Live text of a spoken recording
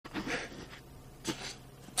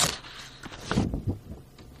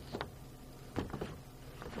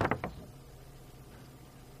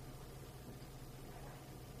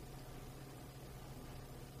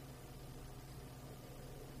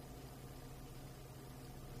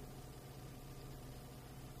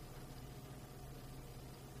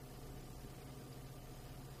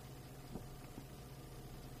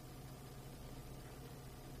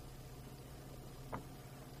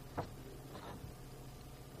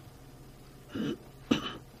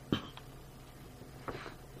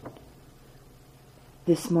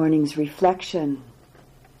This morning's reflection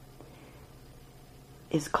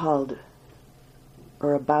is called,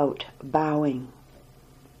 or about, bowing.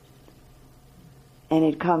 And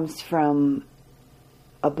it comes from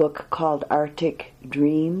a book called Arctic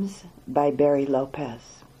Dreams by Barry Lopez.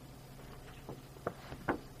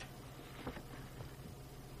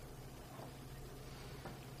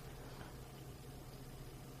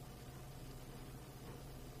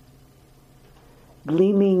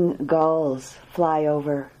 Gleaming gulls fly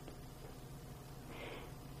over.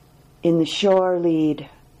 In the shore lead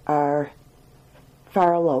are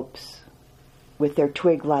phalaropes with their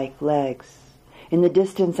twig-like legs. In the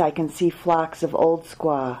distance I can see flocks of old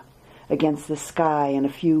squaw against the sky and a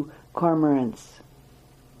few cormorants.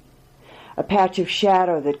 A patch of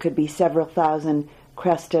shadow that could be several thousand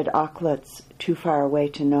crested auklets too far away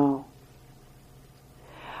to know.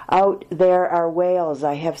 Out there are whales.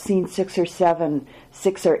 I have seen 6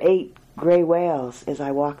 or 8 gray whales as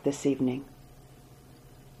I walk this evening.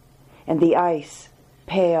 And the ice,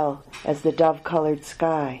 pale as the dove-colored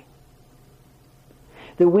sky.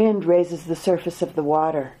 The wind raises the surface of the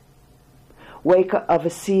water. Wake of a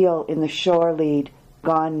seal in the shore lead,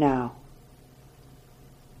 gone now.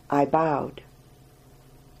 I bowed.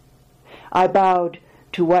 I bowed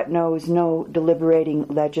to what knows no deliberating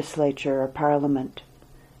legislature or parliament,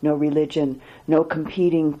 no religion, no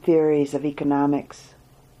competing theories of economics.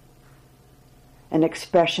 An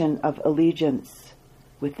expression of allegiance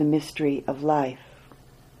with the mystery of life.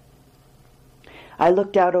 I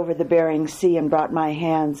looked out over the Bering Sea and brought my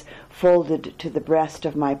hands folded to the breast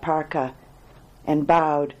of my parka and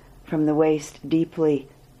bowed from the waist deeply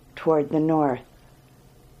toward the north.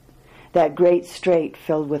 That great strait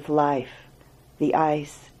filled with life, the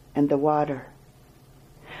ice and the water.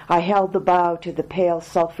 I held the bow to the pale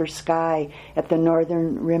sulfur sky at the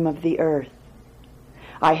northern rim of the earth.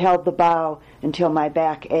 I held the bow until my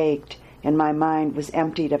back ached and my mind was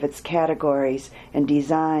emptied of its categories and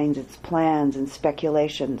designs, its plans and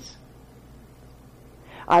speculations.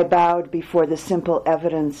 I bowed before the simple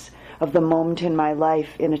evidence of the moment in my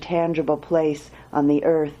life in a tangible place on the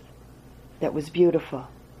earth that was beautiful.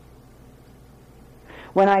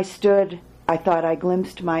 When I stood, I thought I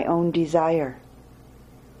glimpsed my own desire.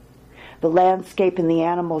 The landscape and the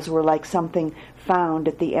animals were like something found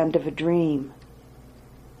at the end of a dream.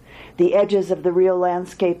 The edges of the real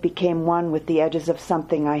landscape became one with the edges of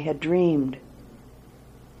something I had dreamed.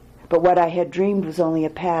 But what I had dreamed was only a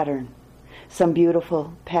pattern, some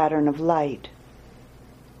beautiful pattern of light.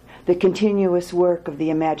 The continuous work of the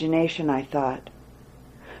imagination, I thought.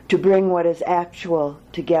 To bring what is actual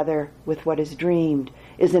together with what is dreamed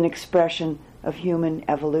is an expression of human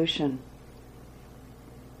evolution.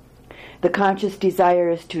 The conscious desire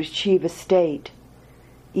is to achieve a state,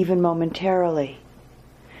 even momentarily,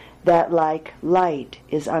 that like light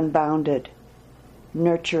is unbounded,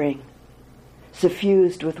 nurturing,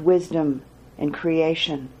 suffused with wisdom and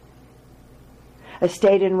creation. A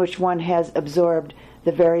state in which one has absorbed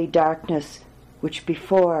the very darkness which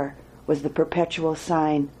before was the perpetual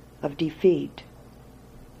sign of defeat.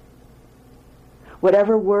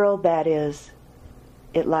 Whatever world that is,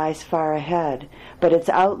 it lies far ahead, but its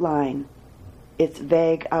outline, its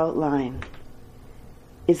vague outline,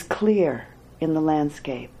 is clear in the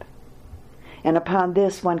landscape. And upon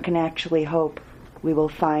this one can actually hope we will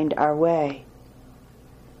find our way.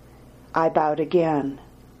 I bowed again,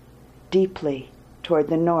 deeply toward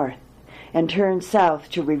the north, and turned south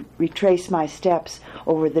to retrace my steps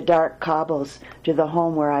over the dark cobbles to the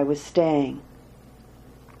home where I was staying.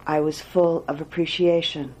 I was full of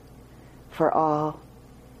appreciation for all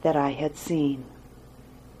that I had seen.